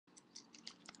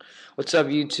What's up,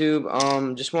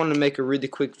 YouTube? Just wanted to make a really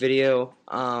quick video.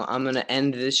 I'm gonna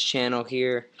end this channel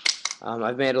here.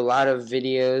 I've made a lot of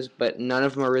videos, but none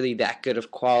of them are really that good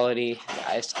of quality.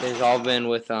 They've all been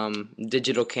with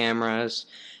digital cameras,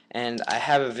 and I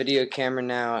have a video camera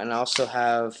now, and I also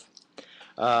have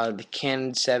the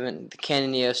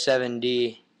Canon EOS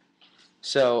 7D.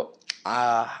 So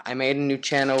I made a new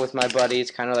channel with my buddy.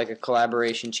 It's kind of like a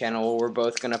collaboration channel where we're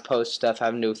both gonna post stuff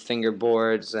having to do with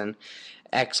fingerboards and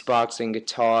Xbox and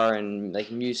guitar and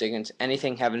like music and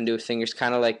anything having to do with fingers,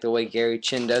 kind of like the way Gary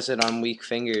Chin does it on Weak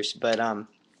Fingers. But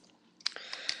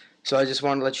so I just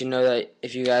wanted to let you know that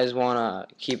if you guys wanna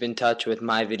keep in touch with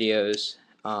my videos,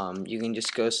 you can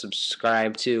just go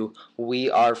subscribe to We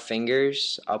Are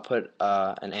Fingers. I'll put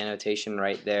an annotation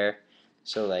right there.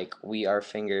 So like We Are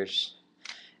Fingers.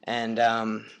 And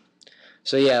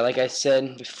so yeah, like I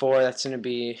said before, that's going to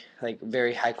be like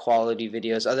very high quality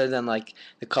videos, other than like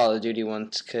the Call of Duty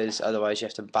ones, because otherwise you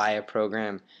have to buy a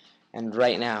program. And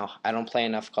right now, I don't play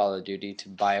enough Call of Duty to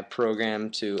buy a program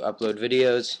to upload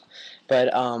videos,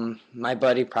 but my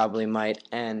buddy probably might.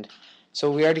 And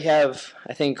so we already have,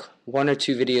 I think, 1 or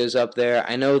 2 videos up there.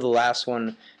 I know the last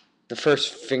one, the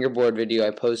first fingerboard video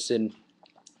I posted,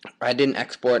 I didn't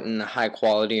export in high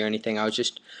quality or anything. I was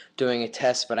just doing a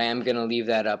test, but I am going to leave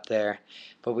that up there.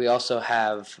 But we also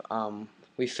have,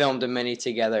 we filmed a mini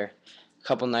together a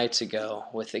couple nights ago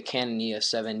with the Canon EOS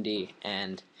 7D,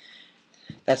 and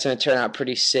that's going to turn out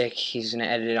pretty sick. He's going to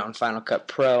edit it on Final Cut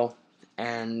Pro,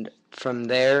 and from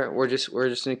there we're just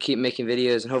going to keep making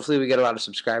videos, and hopefully we get a lot of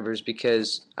subscribers,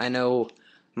 because I know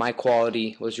my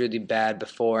quality was really bad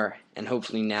before, and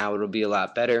hopefully now it'll be a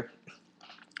lot better.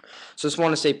 So just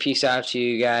want to say peace out to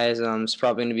you guys. It's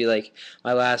probably going to be like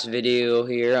my last video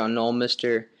here on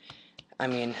Lindqvist. I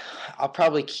mean, I'll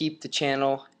probably keep the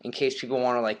channel in case people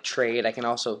want to like trade. I can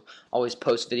also always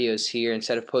post videos here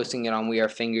instead of posting it on We Are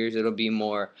Fingers. It'll be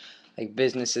more like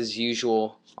business as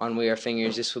usual on We Are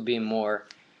Fingers. This will be more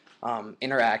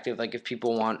interactive. Like if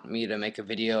people want me to make a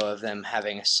video of them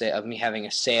having me having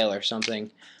a sale or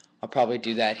something, I'll probably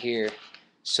do that here.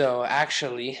 So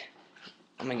actually,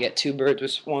 I'm going to get 2 birds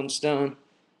with 1 stone,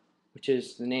 which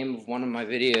is the name of one of my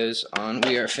videos on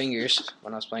We Are Fingers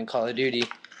when I was playing Call of Duty.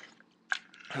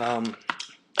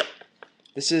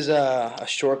 This is a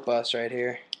Shortbus right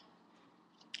here.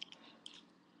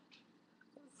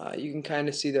 You can kind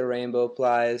of see the rainbow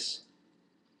plies,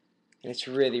 and it's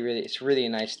really a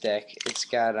nice deck. It's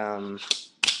got I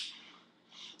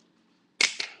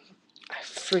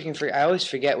always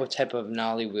forget what type of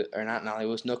nollie wheel, or not nollie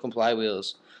wheels, no comply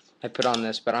wheels I put on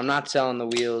this, but I'm not selling the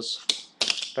wheels.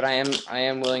 But I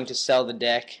am willing to sell the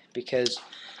deck, because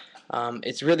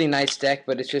it's a really nice deck,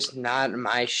 but it's just not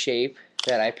my shape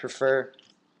that I prefer.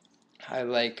 I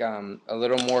like a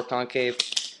little more concave.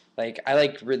 Like I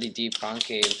like really deep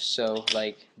concave. So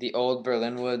like the old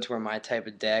Berlinwoods were my type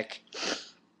of deck,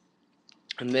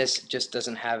 and this just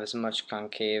doesn't have as much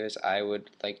concave as I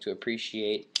would like to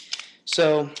appreciate.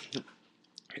 So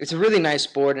it's a really nice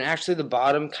board, and actually the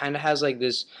bottom kind of has like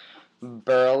this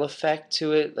burl effect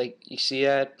to it. Like you see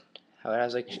that, how it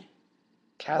has like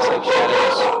cast like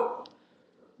shadows.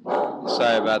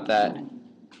 Sorry about that.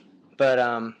 But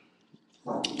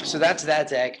so that's that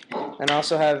deck. And I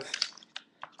also have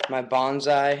my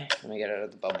bonsai. Let me get out of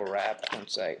the bubble wrap. One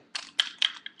sec.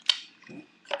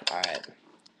 Alright.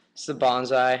 It's the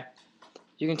bonsai.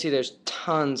 You can see there's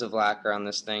tons of lacquer on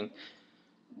this thing,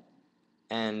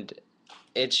 and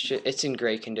it's in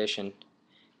great condition.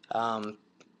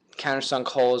 Countersunk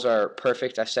holes are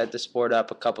perfect. I've set this board up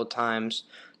a couple times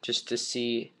just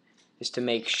to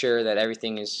make sure that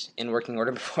everything is in working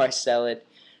order before I sell it.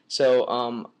 So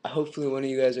hopefully one of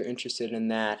you guys are interested in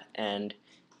that, and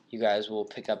you guys will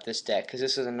pick up this deck, because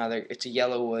this is it's a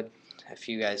Yellowood, if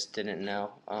you guys didn't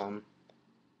know. It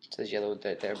says Yellowood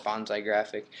right there, bonsai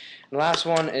graphic. And the last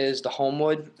one is the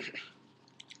homewood.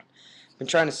 Been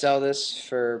trying to sell this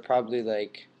for probably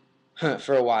like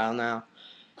for a while now,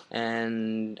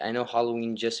 and I know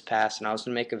Halloween just passed, and I was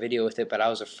going to make a video with it, but I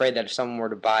was afraid that if someone were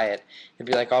to buy it, it'd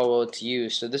be like, oh well, it's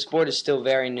used. So this board is still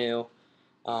very new.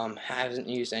 Hasn't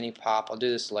used any pop. I'll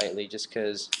do this lightly just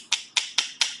because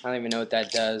I don't even know what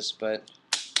that does, but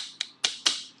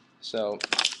so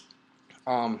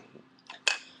there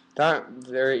aren't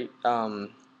very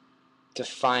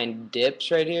defined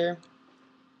dips right here,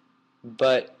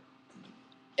 but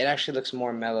it actually looks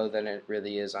more mellow than it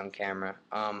really is on camera.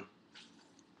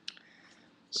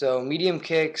 So medium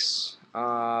kicks,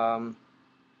 once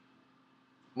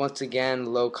again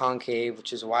low concave,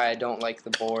 which is why I don't like the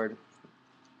board.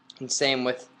 And same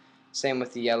with the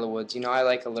Yellowwoods. You know, I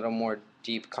like a little more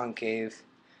deep concave,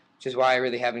 which is why I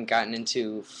really haven't gotten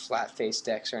into flat face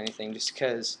decks or anything, just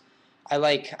because I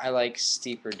like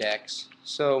steeper decks.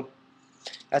 So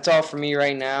that's all for me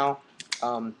right now.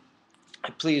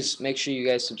 Please make sure you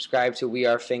guys subscribe to We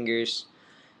Are Fingers,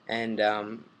 and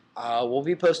we'll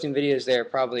be posting videos there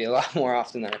probably a lot more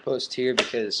often than I post here,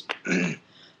 because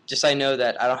just I know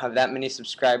that I don't have that many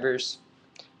subscribers,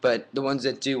 but the ones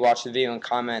that do watch the video and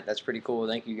comment, that's pretty cool.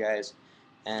 Thank you guys.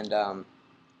 And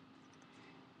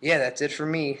yeah, that's it for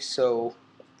me. So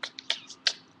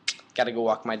gotta go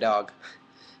walk my dog.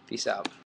 Peace out.